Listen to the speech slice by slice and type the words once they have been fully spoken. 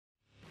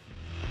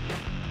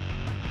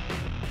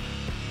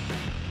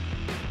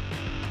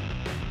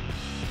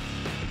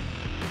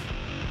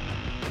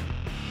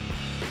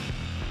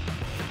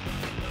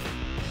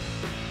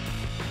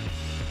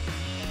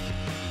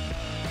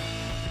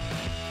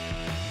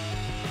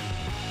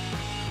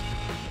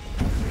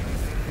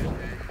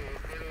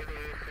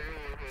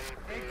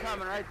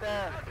coming right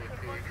there.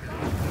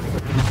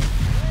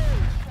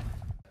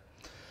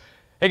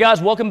 Hey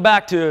guys, welcome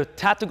back to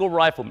Tactical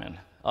Rifleman.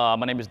 My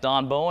name is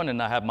Donnie Bowen,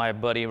 and I have my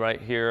buddy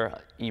right here,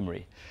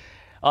 Emery.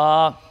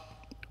 What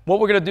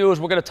we're going to do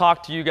is we're going to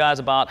talk to you guys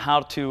about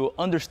how to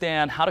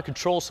understand how to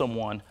control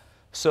someone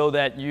so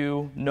that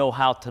you know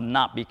how to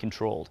not be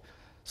controlled.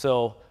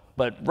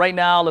 But right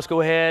now, let's go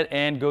ahead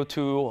and go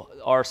to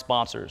our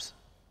sponsors.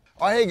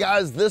 Oh, hey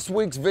guys, this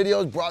week's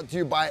video is brought to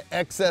you by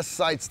XS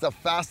Sights, the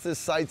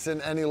fastest sights in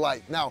any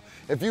light. Now,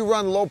 if you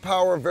run low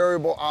power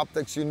variable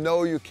optics, you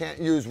know you can't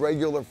use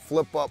regular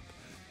flip up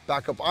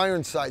backup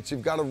iron sights.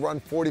 You've got to run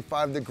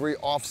 45-degree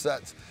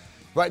offsets.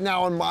 Right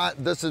now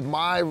this is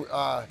my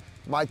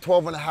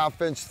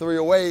 12.5-inch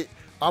 308.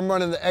 I'm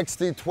running the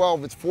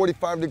XD12. It's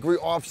 45-degree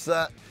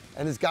offset,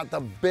 and it's got the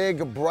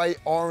big bright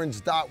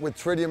orange dot with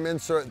tritium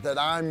insert that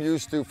I'm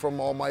used to from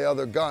all my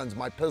other guns,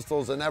 my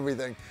pistols and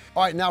everything.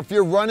 All right, now if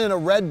you're running a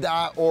red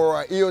dot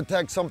or a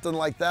EOTech, something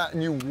like that,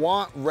 and you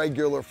want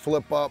regular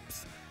flip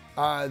ups,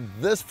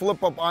 this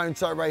flip up iron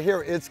sight right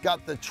here, it's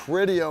got the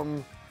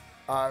tritium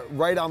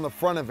right on the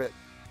front of it.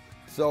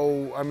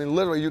 So, I mean,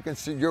 literally you can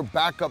see your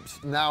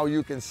backups now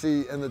you can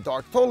see in the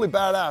dark. Totally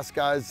badass,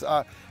 guys.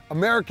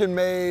 American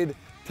made,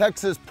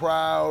 Texas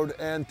proud,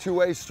 and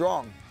 2A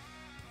strong.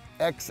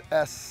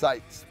 XS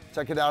Sights.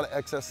 Check it out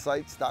at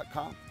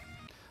xssights.com.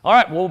 All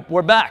right, well,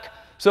 we're back.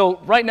 So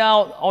right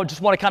now, I just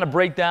want to kind of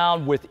break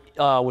down with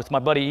my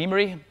buddy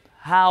Emery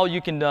how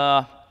you can,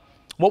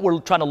 what we're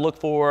trying to look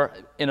for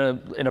in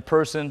a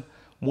person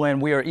when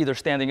we are either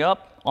standing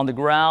up on the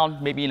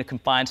ground, maybe in a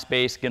confined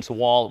space against a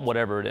wall,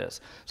 whatever it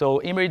is. So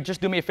Emery,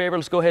 just do me a favor.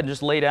 Let's go ahead and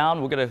just lay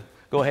down. We're gonna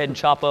go ahead and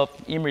chop up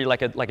Emery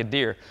like a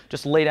deer.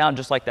 Just lay down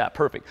just like that.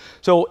 Perfect.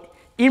 So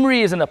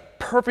Emery is in a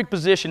perfect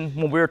position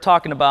when we were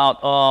talking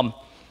about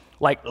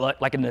like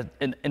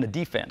in a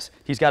defense.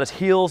 He's got his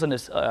heels and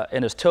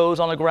his toes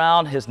on the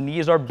ground. His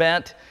knees are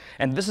bent,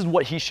 and this is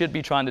what he should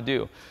be trying to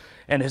do.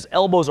 And his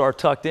elbows are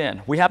tucked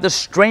in. We have this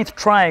strength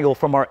triangle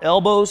from our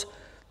elbows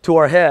to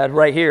our head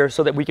right here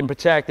so that we can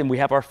protect and we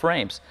have our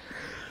frames.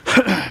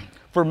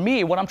 For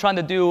me, what I'm trying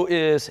to do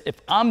is,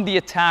 if I'm the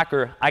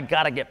attacker, I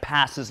gotta get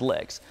past his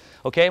legs,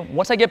 okay?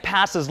 Once I get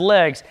past his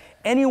legs,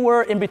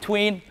 anywhere in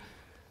between,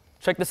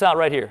 check this out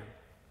right here.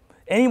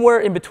 Anywhere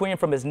in between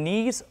from his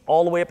knees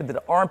all the way up into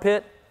the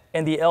armpit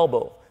and the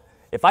elbow.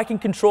 If I can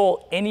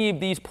control any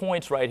of these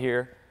points right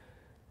here,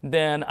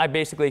 then I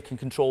basically can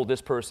control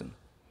this person,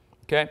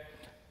 okay?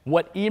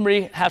 What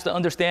Emery has to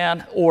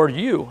understand, or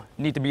you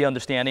need to be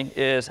understanding,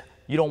 is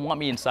you don't want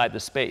me inside the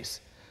space.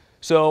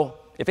 So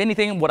if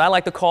anything, what I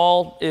like to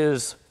call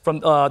is from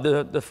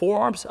the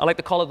forearms, I like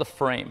to call it the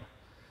frame.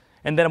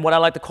 And then what I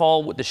like to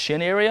call with the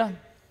shin area,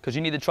 because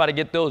you need to try to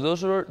get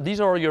these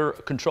are your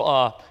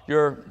control,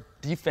 your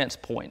defense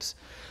points.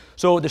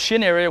 So the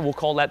shin area, we'll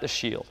call that the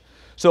shield.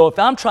 So if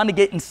I'm trying to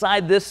get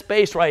inside this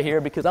space right here,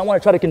 because I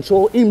want to try to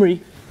control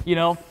Emery, you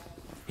know,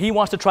 he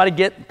wants to try to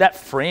get that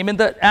frame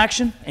into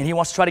action, and he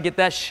wants to try to get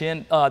that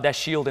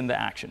shield into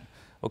action.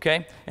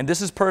 Okay, and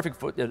this is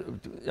perfect for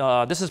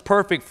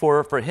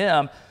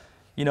him,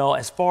 you know,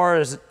 as far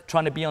as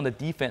trying to be on the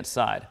defense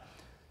side.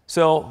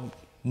 So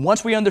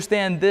once we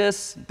understand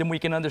this, then we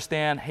can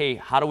understand, hey,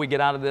 how do we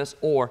get out of this,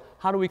 or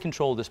how do we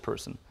control this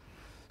person?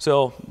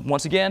 So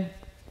once again,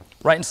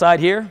 right inside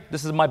here,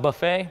 this is my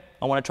buffet.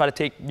 I want to try to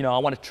take, you know, I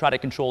want to try to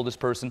control this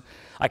person.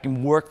 I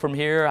can work from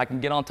here. I can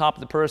get on top of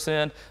the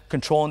person,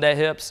 controlling their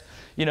hips.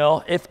 You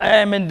know, if I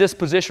am in this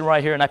position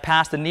right here and I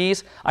pass the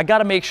knees, I got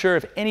to make sure,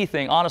 if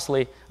anything,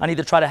 honestly, I need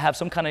to try to have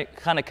some kind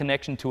of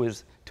connection to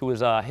his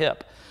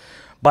hip.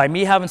 By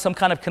me having some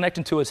kind of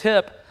connection to his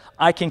hip,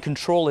 I can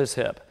control his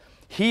hip.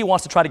 He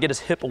wants to try to get his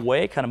hip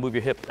away, kind of move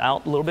your hip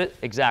out a little bit.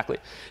 Exactly.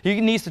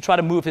 He needs to try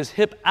to move his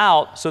hip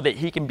out so that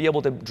he can be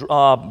able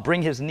to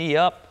bring his knee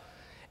up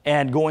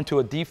and go into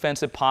a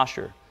defensive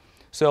posture.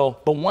 So,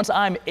 but once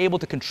I'm able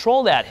to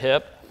control that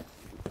hip,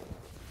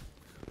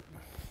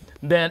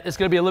 then it's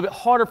going to be a little bit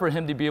harder for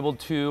him to be able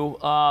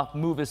to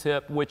move his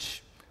hip,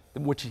 which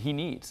he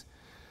needs.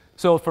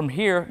 So from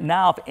here,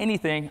 now, if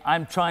anything,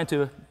 I'm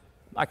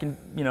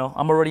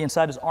already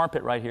inside his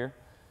armpit right here.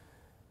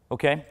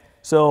 Okay?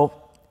 So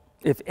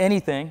if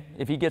anything,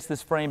 if he gets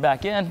this frame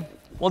back in,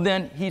 well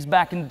then he's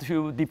back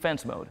into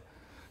defense mode.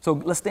 So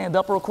let's stand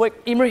up real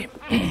quick. Emery.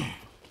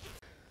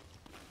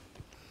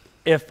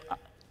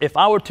 If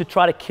I were to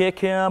try to kick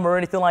him or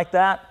anything like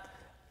that,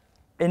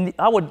 and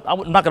I'm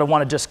not going to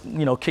want to just,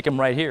 you know, kick him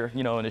right here,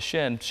 you know, in his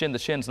shin. The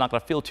shin's not going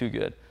to feel too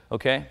good,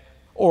 okay?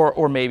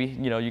 Or maybe,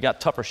 you know, you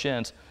got tougher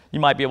shins, you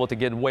might be able to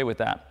get away with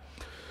that.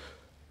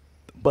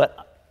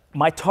 But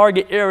my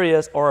target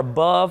areas are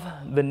above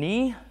the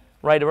knee,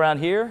 right around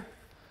here,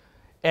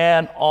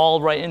 and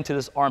all right into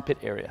this armpit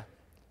area,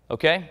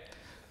 okay?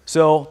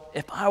 So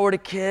if I were to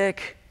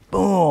kick,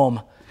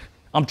 boom,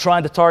 I'm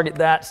trying to target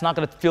that. It's not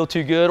going to feel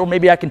too good. Or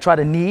maybe I can try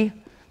to knee.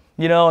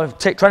 You know,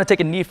 trying to take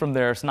a knee from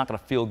there, it's not going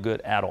to feel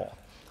good at all.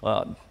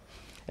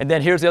 And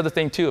then here's the other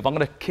thing too. If I'm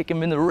going to kick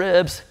him in the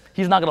ribs,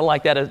 he's not going to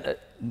like that.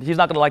 He's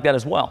not going to like that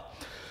as well.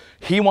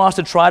 He wants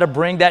to try to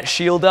bring that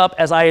shield up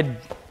as I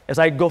as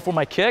I go for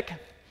my kick,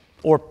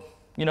 or,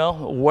 you know,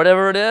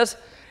 whatever it is.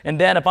 And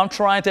then if I'm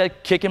trying to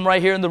kick him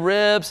right here in the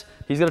ribs,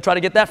 he's gonna try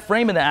to get that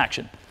frame into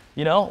action,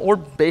 you know, or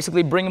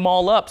basically bring him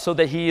all up so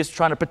that he is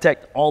trying to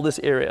protect all this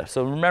area.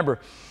 So remember,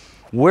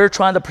 we're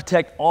trying to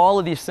protect all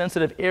of these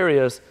sensitive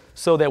areas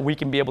so that we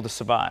can be able to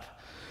survive.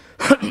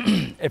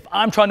 If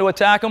I'm trying to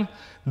attack him,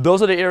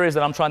 those are the areas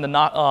that I'm trying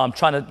to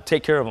trying to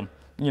take care of him.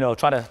 You know,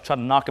 try to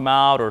knock him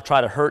out or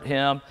try to hurt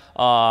him.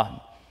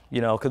 You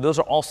know, because those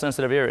are all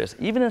sensitive areas.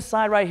 Even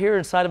inside right here,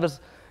 inside of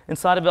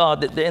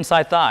the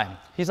inside thigh,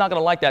 he's not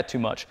gonna like that too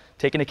much.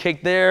 Taking a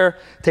kick there,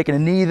 taking a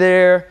knee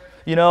there,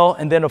 you know,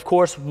 and then of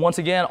course, once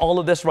again, all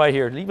of this right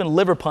here, even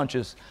liver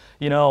punches,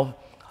 you know.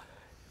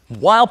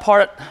 Wild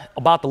part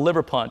about the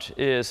liver punch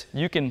is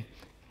you can,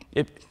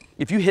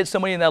 if you hit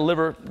somebody in that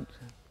liver,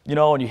 you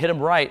know, and you hit them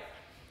right,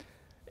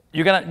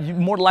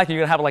 more likely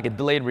you're gonna have like a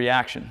delayed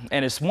reaction.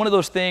 And it's one of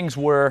those things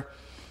where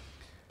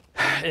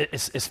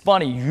it's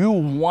funny, you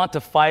want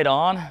to fight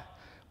on,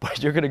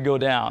 but you're gonna go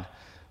down.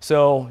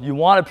 So you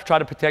want to try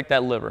to protect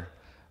that liver,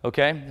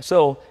 okay?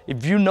 So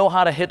if you know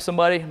how to hit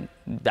somebody,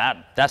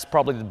 that's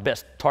probably the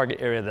best target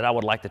area that I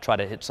would like to try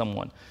to hit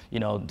someone, you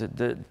know,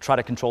 to try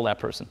to control that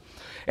person.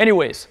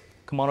 Anyways,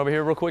 come on over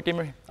here real quick,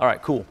 Emery. All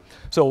right, cool.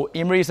 So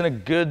Emery's in a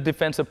good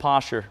defensive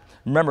posture.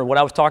 Remember what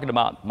I was talking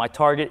about. My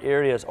target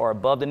areas are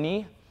above the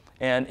knee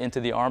and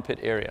into the armpit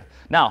area.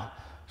 Now,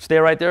 stay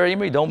right there,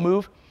 Emery, don't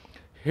move.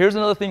 Here's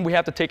another thing we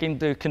have to take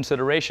into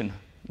consideration.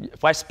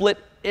 If I split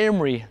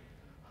Emery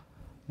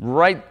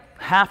right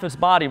half his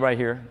body right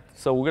here,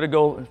 so we're gonna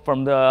go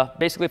from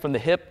basically from the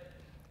hip,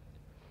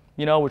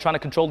 you know, we're trying to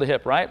control the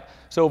hip, right?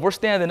 So if we're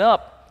standing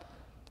up,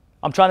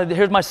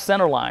 here's my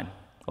center line,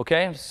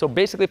 okay? So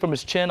basically from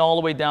his chin all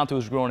the way down to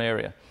his groin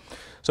area.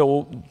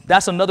 So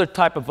that's another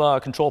type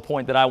of control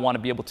point that I want to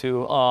be able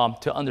to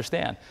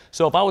understand.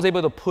 So if I was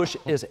able to push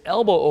his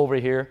elbow over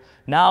here,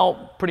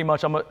 now pretty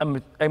much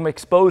I'm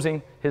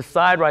exposing his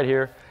side right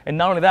here. And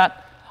not only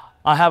that,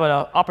 I have an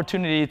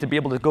opportunity to be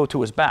able to go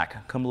to his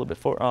back. Come a little bit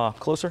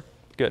closer.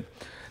 Good.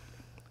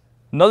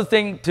 Another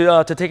thing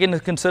to take into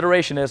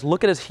consideration is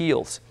look at his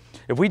heels.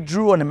 If we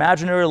drew an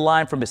imaginary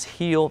line from his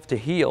heel to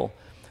heel,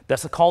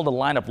 that's called a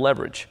line of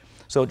leverage.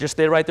 So just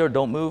stay right there,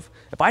 don't move.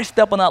 If I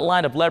step on that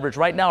line of leverage,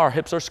 right now our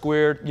hips are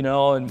squared, you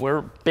know, and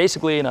we're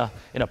basically in a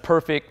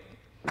perfect,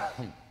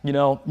 you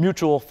know,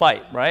 mutual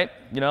fight, right?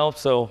 You know,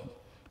 so,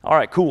 all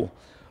right, cool.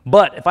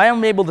 But if I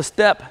am able to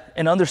step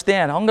and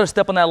understand, I'm gonna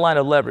step on that line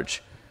of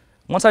leverage.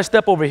 Once I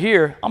step over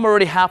here, I'm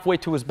already halfway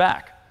to his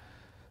back.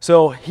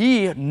 So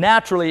he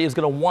naturally is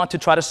gonna want to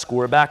try to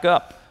square back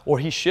up, or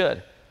he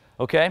should,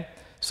 okay?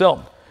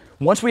 So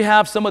once we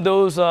have some of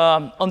those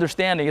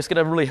understanding, it's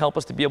gonna really help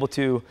us to be able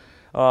to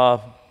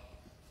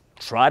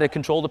try to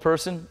control the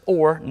person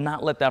or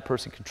not let that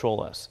person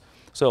control us.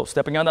 So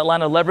stepping on that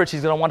line of leverage,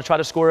 he's gonna want to try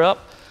to square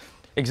up.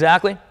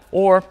 Exactly.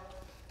 Or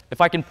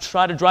if I can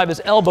try to drive his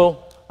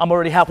elbow, I'm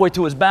already halfway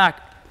to his back,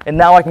 and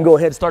now I can go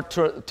ahead and start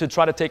to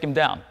try to take him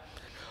down.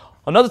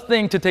 Another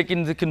thing to take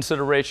into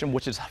consideration,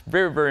 which is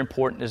very, very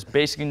important, is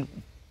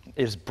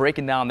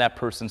breaking down that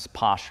person's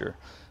posture.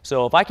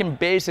 So if I can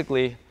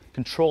basically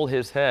control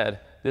his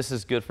head, this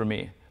is good for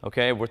me.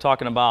 Okay, we're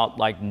talking about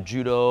like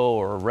judo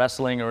or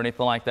wrestling or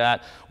anything like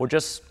that, or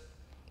just,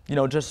 you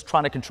know, just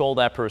trying to control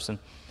that person.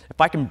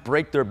 If I can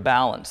break their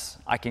balance,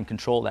 I can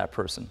control that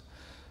person.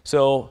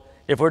 So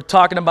if we're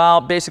talking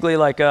about basically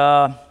like,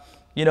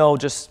 you know,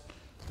 just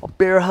a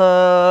bear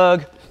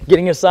hug,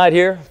 getting aside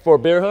here for a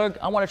bear hug,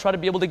 I want to try to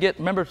be able to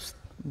remember,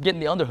 getting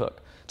the underhook.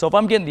 So if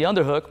I'm getting the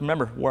underhook,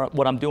 remember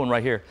what I'm doing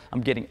right here, I'm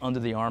getting under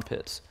the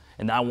armpits,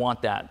 and I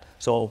want that.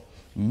 So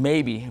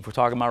maybe if we're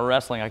talking about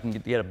wrestling, I can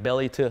get a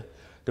belly to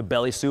the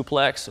belly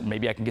suplex, or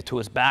maybe I can get to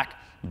his back,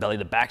 belly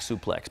to back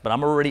suplex, but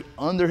I'm already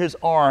under his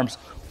arms,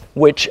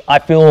 which I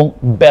feel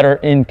better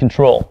in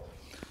control.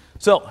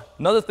 So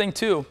another thing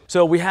too,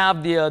 so we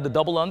have the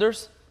double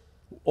unders,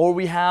 or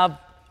we have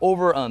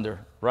over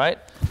under, right?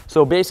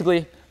 So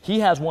basically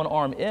he has one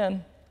arm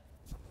in,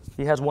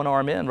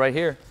 right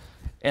here,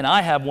 and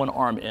I have one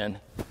arm in,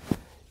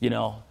 you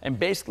know, and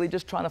basically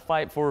just trying to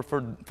fight for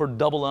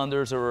double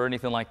unders or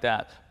anything like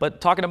that.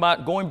 But talking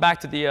about going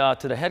back to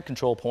the head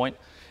control point,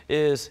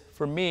 is,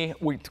 for me,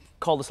 we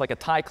call this like a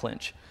tie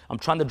clinch. I'm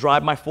trying to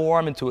drive my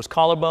forearm into his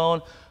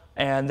collarbone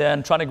and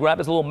then trying to grab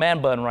his little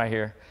man bun right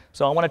here.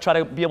 So I want to try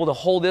to be able to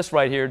hold this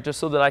right here just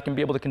so that I can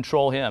be able to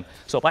control him.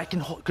 So if I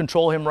can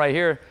control him right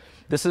here,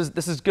 this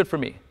is good for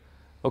me,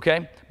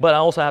 okay? But I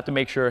also have to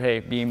make sure,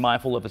 hey, being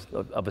mindful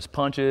of his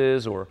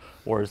punches or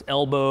his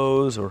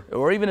elbows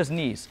or even his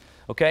knees,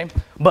 okay?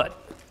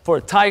 But for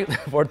a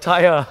collar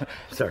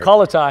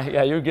tie,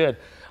 yeah, you're good.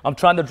 I'm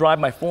trying to drive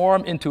my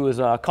forearm into his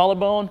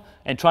collarbone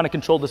and trying to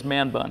control this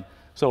man bun.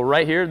 So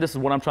right here, this is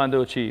what I'm trying to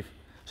achieve.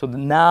 So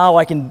now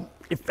I can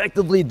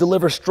effectively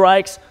deliver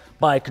strikes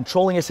by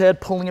controlling his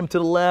head, pulling him to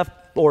the left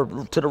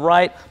or to the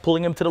right,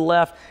 pulling him to the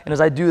left. And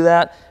as I do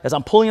that, as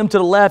I'm pulling him to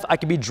the left, I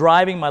can be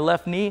driving my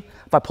left knee.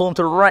 If I pull him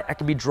to the right, I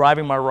can be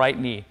driving my right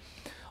knee.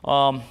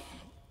 But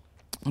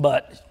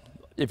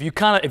if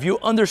you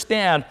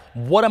understand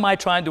what am I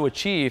trying to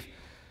achieve,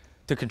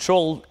 to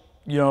control,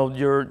 you know,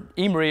 your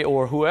Emery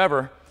or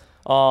whoever,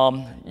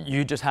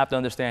 you just have to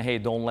understand, hey,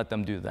 don't let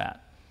them do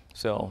that.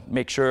 So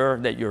make sure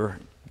that you're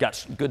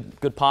got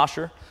good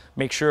posture.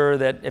 Make sure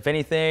that if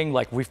anything,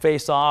 like we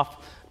face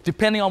off,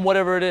 depending on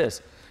whatever it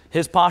is,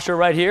 his posture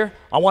right here,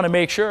 I want to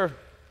make sure,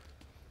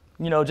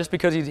 you know, just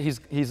because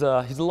he's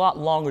a lot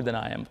longer than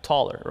I am,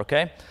 taller,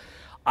 okay?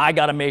 I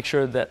got to make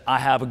sure that I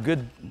have a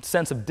good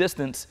sense of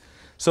distance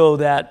so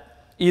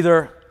that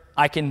either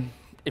I can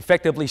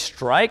effectively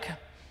strike,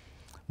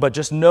 but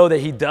just know that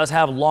he does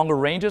have longer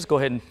ranges. Go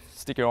ahead and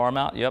stick your arm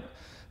out, yep.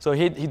 So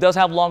he does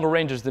have longer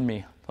ranges than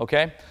me,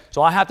 okay?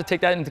 So I have to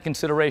take that into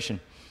consideration.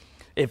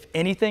 If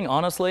anything,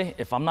 honestly,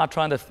 if I'm not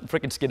trying to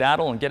freaking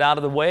skedaddle and get out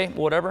of the way,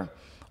 whatever,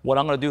 what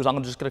I'm gonna do is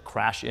I'm just gonna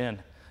crash in.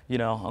 You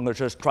know, I'm gonna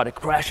just try to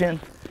crash in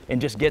and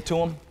just get to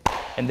him,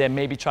 and then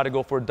maybe try to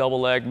go for a double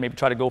leg, maybe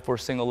try to go for a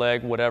single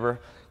leg, whatever,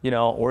 you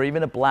know, or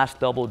even a blast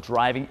double,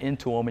 driving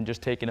into him and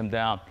just taking him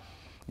down,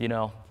 you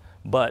know.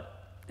 But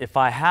if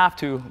I have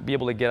to be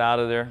able to get out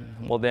of there,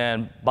 well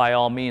then, by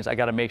all means, I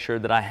gotta make sure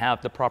that I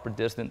have the proper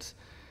distance,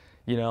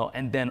 you know,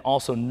 and then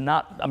also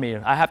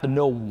I have to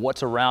know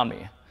what's around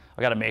me.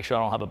 I gotta make sure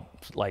I don't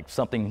have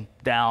something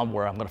down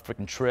where I'm gonna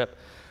freaking trip,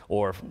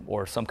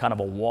 or some kind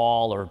of a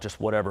wall, or just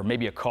whatever,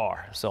 maybe a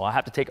car. So I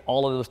have to take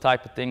all of those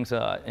type of things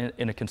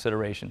into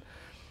consideration.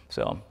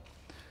 So,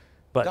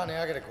 but Donnie,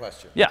 I got a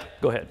question. Yeah,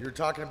 go ahead. You're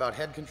talking about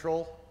head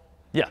control?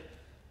 Yeah.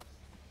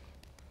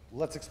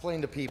 Let's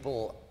explain to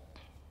people,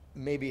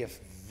 maybe if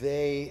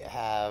they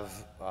have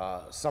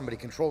somebody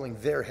controlling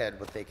their head,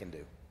 what they can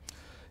do.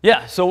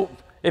 Yeah, so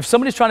if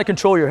somebody's trying to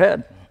control your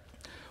head,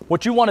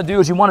 what you want to do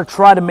is you want to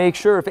try to make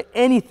sure, if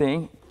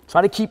anything,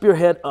 try to keep your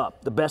head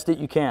up the best that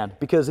you can.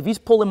 Because if he's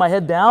pulling my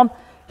head down,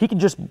 he can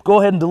just go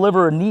ahead and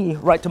deliver a knee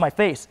right to my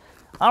face.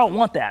 I don't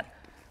want that,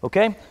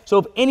 okay? So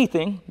if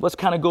anything, let's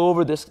kind of go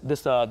over this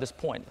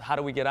point. How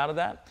do we get out of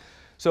that?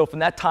 So from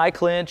that tie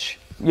clinch,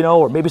 you know,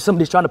 or maybe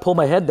somebody's trying to pull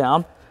my head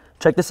down,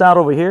 check this out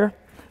over here.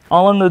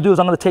 All I'm gonna do is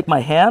I'm gonna take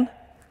my hand,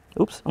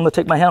 I'm gonna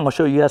take my hand, I'm gonna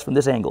show you guys from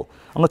this angle.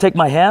 I'm gonna take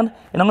my hand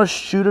and I'm gonna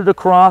shoot it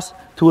across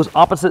to his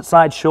opposite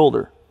side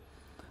shoulder,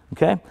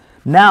 okay?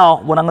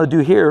 Now, what I'm gonna do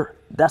here,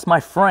 that's my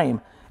frame,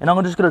 and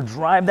I'm just gonna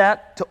drive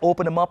that to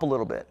open him up a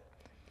little bit.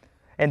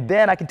 And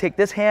then I can take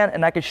this hand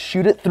and I can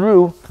shoot it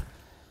through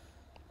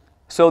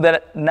so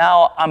that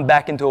now I'm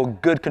back into a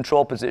good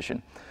control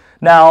position.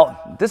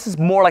 Now, this is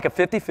more like a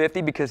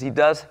 50-50 because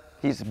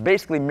he's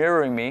basically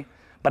mirroring me,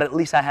 but at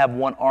least I have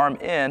one arm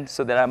in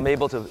so that I'm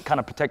able to kind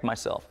of protect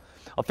myself.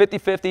 A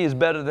 50-50 is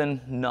better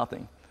than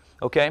nothing,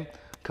 okay?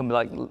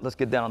 Let's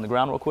get down on the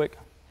ground real quick.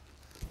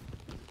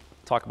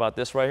 Talk about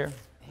this right here.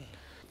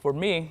 For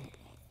me,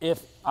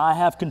 if I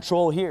have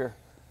control here,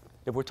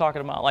 if we're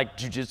talking about like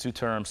jiu-jitsu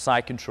terms,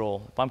 side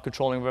control, if I'm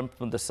controlling him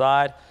from the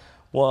side,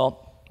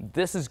 well,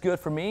 this is good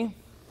for me,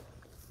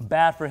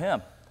 bad for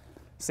him.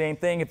 Same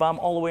thing if I'm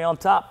all the way on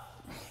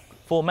top,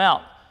 full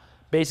mount.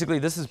 Basically,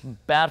 this is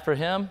bad for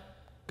him,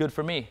 good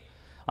for me.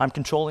 I'm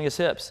controlling his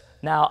hips.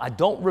 Now, I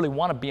don't really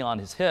want to be on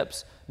his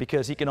hips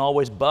because he can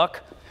always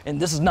buck, and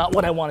this is not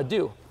what I want to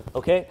do,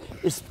 okay?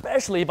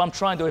 Especially if I'm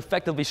trying to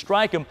effectively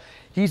strike him,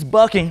 he's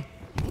bucking.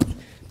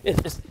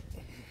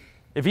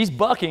 If he's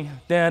bucking,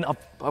 then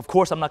of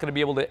course I'm not going to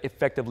be able to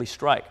effectively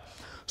strike.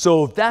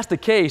 So if that's the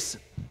case,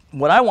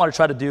 what I want to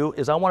try to do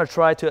is I want to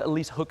try to at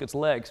least hook its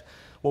legs.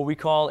 What we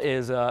call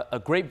is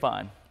a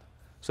grapevine.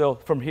 So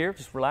from here,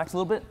 just relax a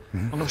little bit.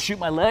 I'm going to shoot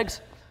my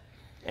legs,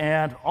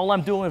 and all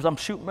I'm doing is I'm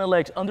shooting my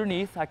legs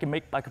underneath. I can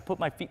put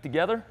my feet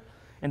together,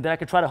 and then I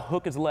can try to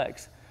hook his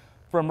legs.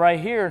 From right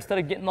here, instead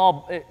of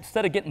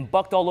getting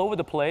bucked all over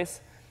the place,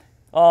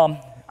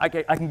 I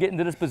can get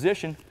into this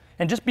position.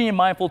 And just being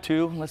mindful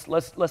too,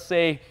 let's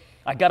say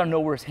I gotta know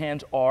where his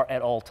hands are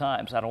at all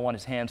times. I don't want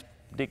his hands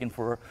digging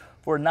for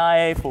a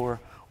knife or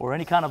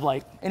any kind of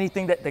like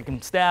anything that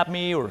can stab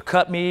me or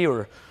cut me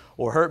or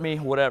hurt me,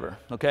 whatever,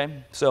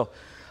 okay? So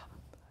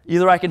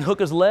either I can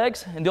hook his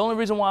legs, and the only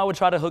reason why I would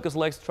try to hook his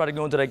legs, try to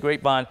go into that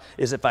grapevine,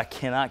 is if I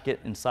cannot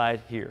get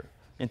inside here,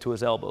 into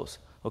his elbows,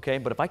 okay?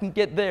 But if I can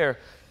get there,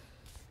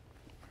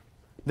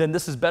 then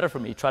this is better for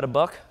me. Try to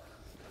buck,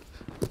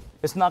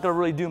 it's not gonna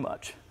really do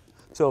much.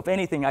 So if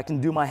anything, I can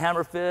do my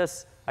hammer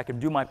fists, I can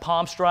do my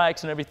palm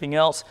strikes and everything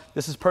else.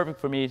 This is perfect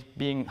for me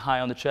being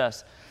high on the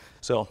chest.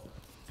 So,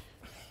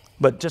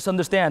 but just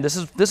understand, this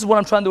is what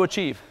I'm trying to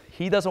achieve.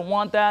 He doesn't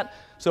want that,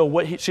 so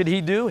what should he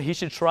do? He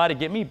should try to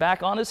get me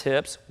back on his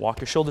hips. Walk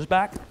your shoulders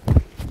back,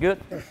 good.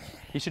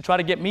 He should try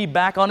to get me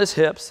back on his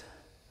hips,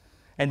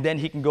 and then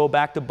he can go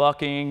back to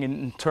bucking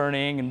and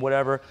turning and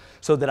whatever,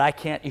 so that I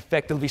can't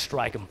effectively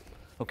strike him,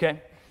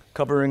 okay?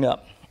 Covering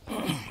up.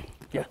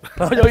 Yeah.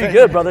 Oh, no, you're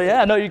good, brother.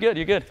 Yeah, no, you're good.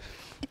 You're good.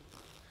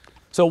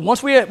 So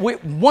once we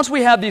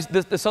have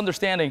this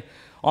understanding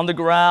on the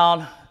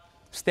ground,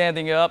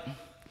 standing up,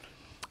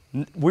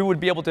 we would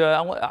be able to.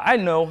 I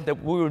know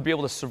that we would be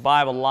able to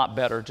survive a lot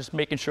better. Just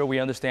making sure we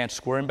understand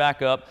squaring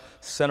back up,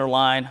 center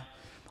line,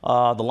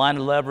 the line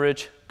of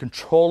leverage,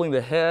 controlling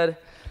the head,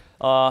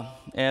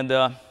 and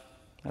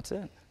that's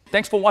it.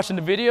 Thanks for watching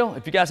the video.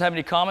 If you guys have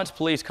any comments,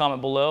 please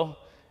comment below.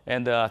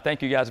 And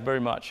thank you guys very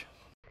much.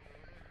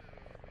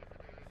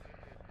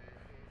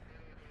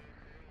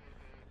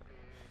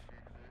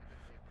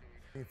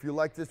 If you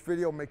like this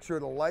video, make sure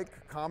to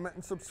like, comment,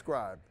 and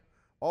subscribe.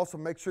 Also,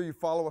 make sure you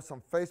follow us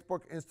on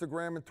Facebook,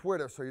 Instagram, and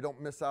Twitter so you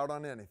don't miss out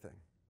on anything.